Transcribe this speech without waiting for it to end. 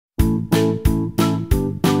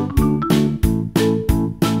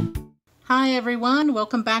Hi everyone,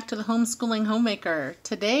 welcome back to the Homeschooling Homemaker.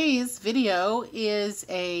 Today's video is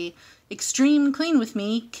a Extreme Clean With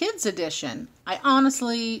Me Kids Edition. I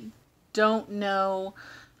honestly don't know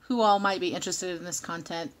who all might be interested in this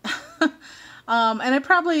content. And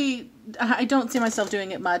I don't see myself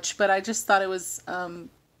doing it much, but I just thought it was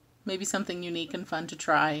maybe something unique and fun to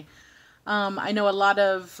try. I know a lot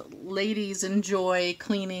of ladies enjoy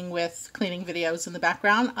cleaning with cleaning videos in the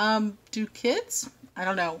background. Do kids? I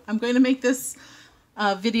don't know. I'm going to make this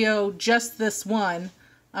video, just this one,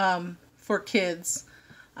 for kids.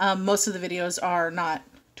 Most of the videos are not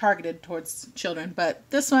targeted towards children, but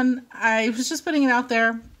this one, I was just putting it out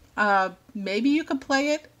there. Maybe you could play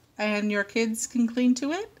it and your kids can clean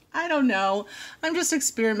to it. I don't know. I'm just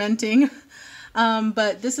experimenting.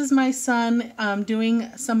 But this is my son doing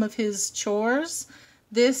some of his chores.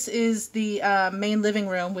 This is the main living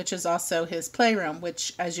room, which is also his playroom,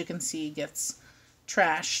 which, as you can see, gets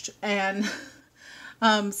trashed. And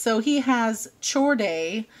so he has chore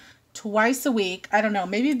day twice a week. I don't know,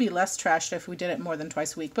 maybe it'd be less trashed if we did it more than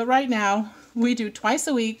twice a week, but right now we do twice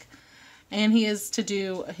a week, and he is to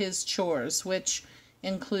do his chores, which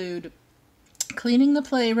include cleaning the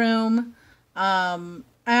playroom. I'm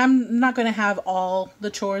not going to have all the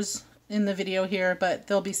chores in the video here, but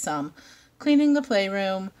there'll be some. Cleaning the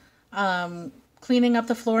playroom, cleaning up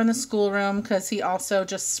the floor in the schoolroom, because he also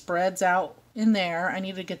just spreads out in there. I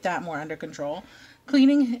need to get that more under control.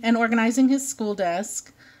 Cleaning and organizing his school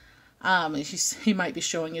desk. He might be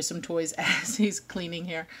showing you some toys as he's cleaning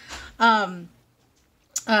here.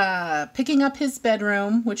 Picking up his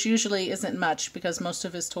bedroom, which usually isn't much because most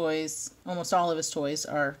of his toys, almost all of his toys,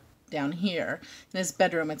 are down here. In his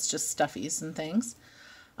bedroom, it's just stuffies and things.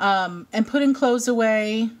 And putting clothes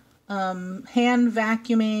away, hand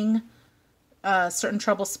vacuuming certain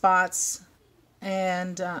trouble spots.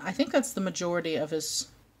 And I think that's the majority of his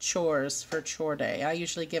chores for chore day. I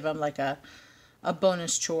usually give him like a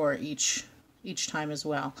bonus chore each time as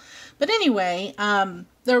well. But anyway,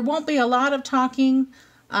 there won't be a lot of talking.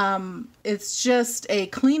 It's just a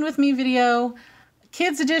clean with me video,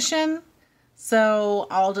 kids edition. So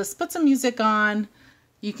I'll just put some music on.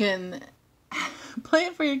 You can play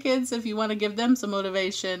it for your kids if you want to give them some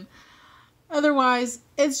motivation. Otherwise,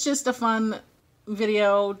 it's just a fun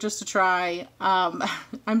video just to try.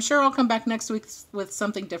 I'm sure I'll come back next week with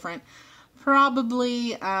something different.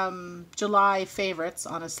 Probably July favorites,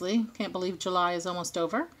 honestly. Can't believe July is almost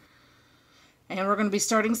over. And we're going to be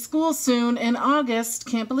starting school soon in August.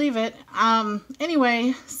 Can't believe it.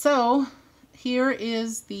 Anyway, so here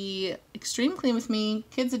is the Extreme Clean With Me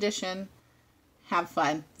Kids Edition. Have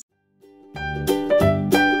fun.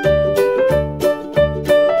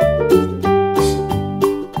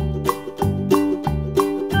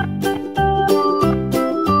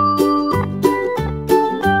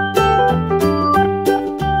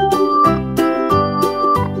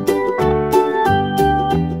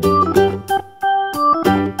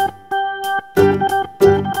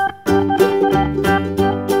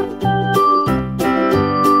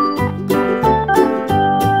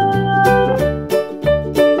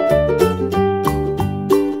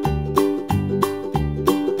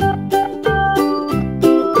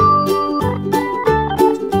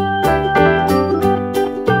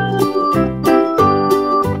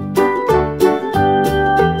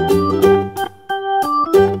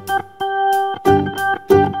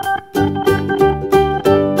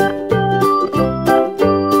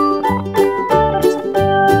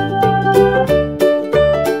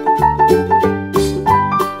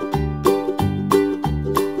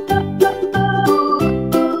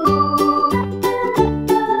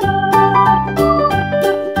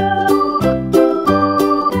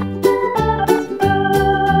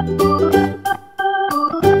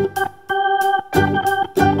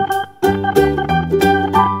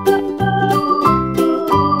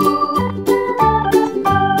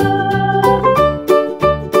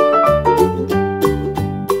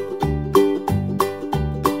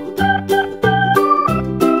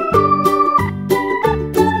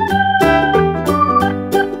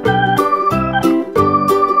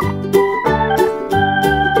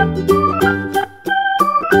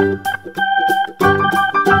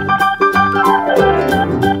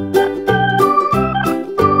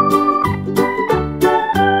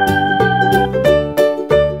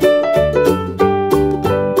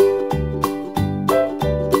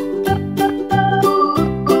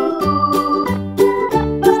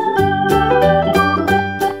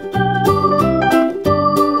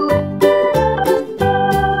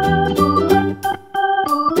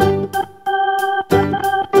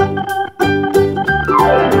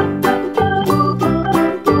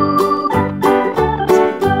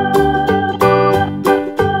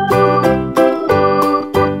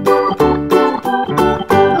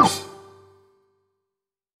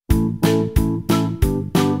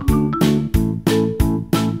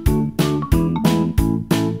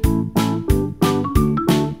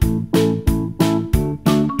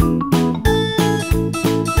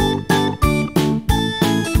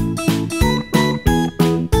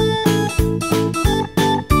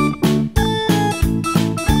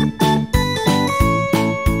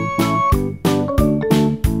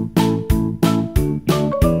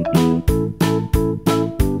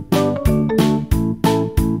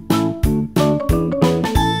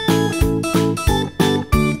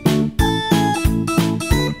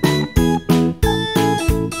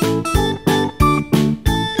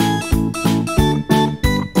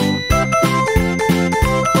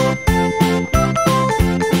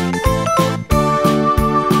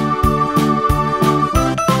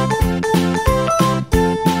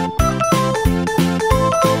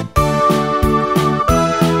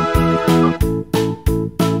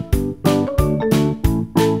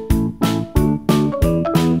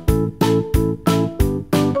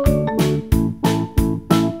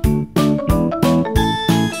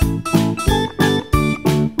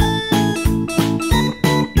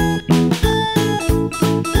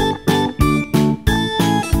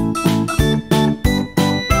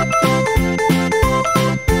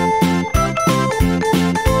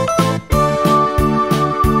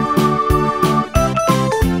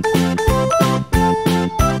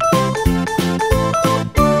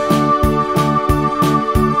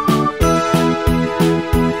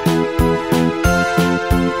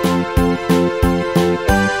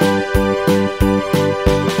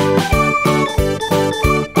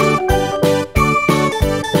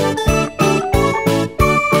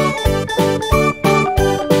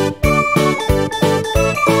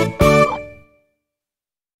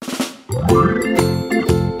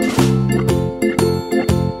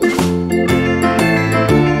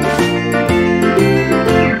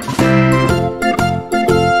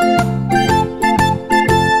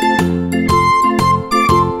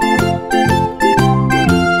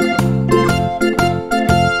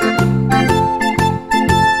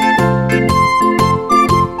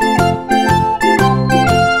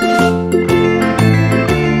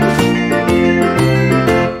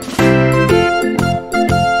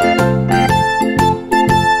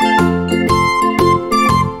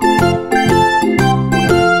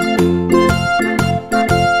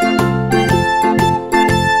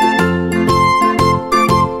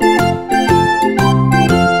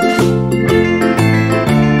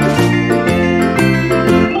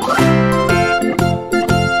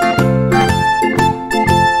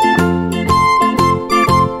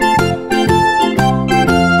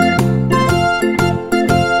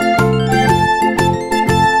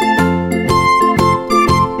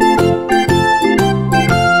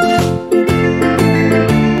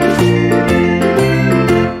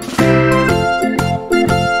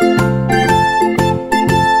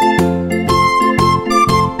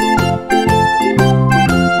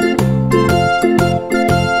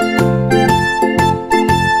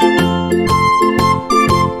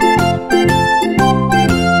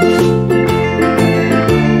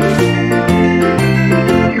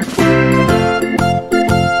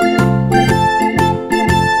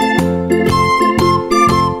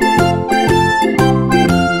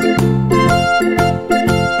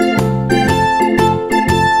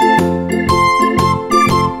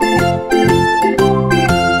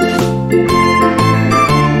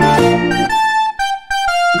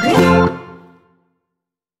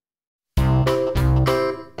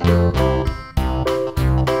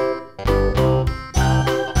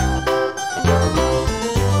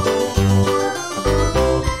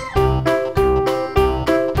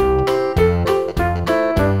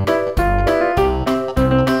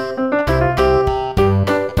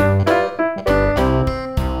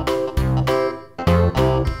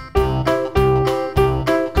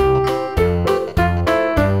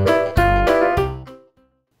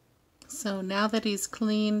 that he's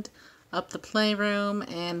cleaned up the playroom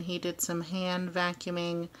and he did some hand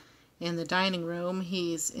vacuuming in the dining room,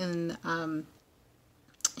 he's in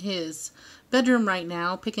his bedroom right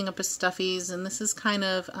now picking up his stuffies, and this is kind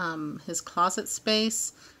of his closet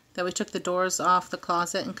space that we took the doors off the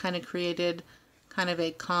closet and kind of created kind of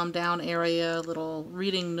a calm down area, a little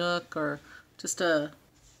reading nook, or just a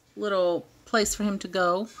little place for him to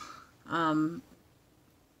go, to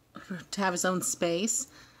have his own space.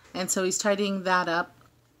 And so he's tidying that up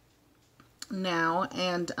now,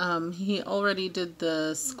 and he already did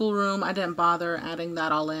the schoolroom. I didn't bother adding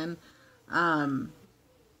that all in.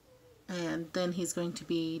 And then he's going to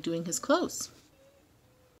be doing his clothes.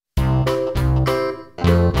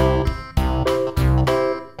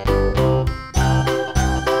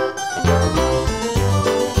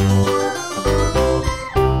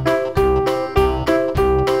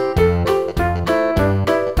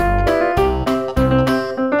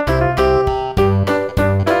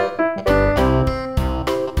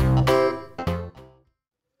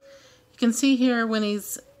 You can see here when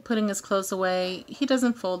he's putting his clothes away, he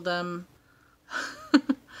doesn't fold them.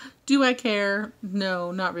 Do I care?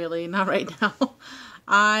 No, not really. Not right now.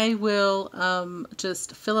 I will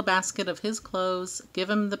just fill a basket of his clothes, give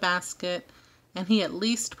him the basket, and he at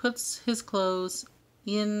least puts his clothes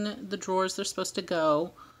in the drawers they're supposed to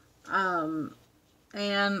go. And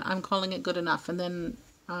I'm calling it good enough. And then,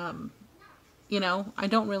 you know, I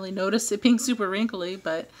don't really notice it being super wrinkly,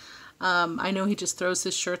 but I know he just throws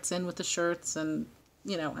his shirts in with the shirts, and,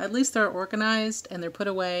 you know, at least they're organized and they're put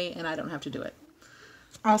away and I don't have to do it.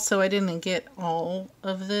 Also, I didn't get all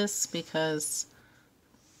of this because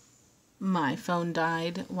my phone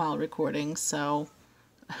died while recording, so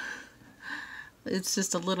it's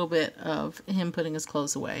just a little bit of him putting his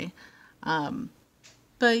clothes away.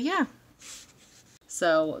 But yeah,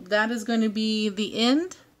 so that is going to be the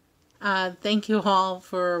end. Thank you all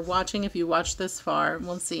for watching if you watched this far.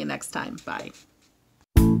 We'll see you next time. Bye.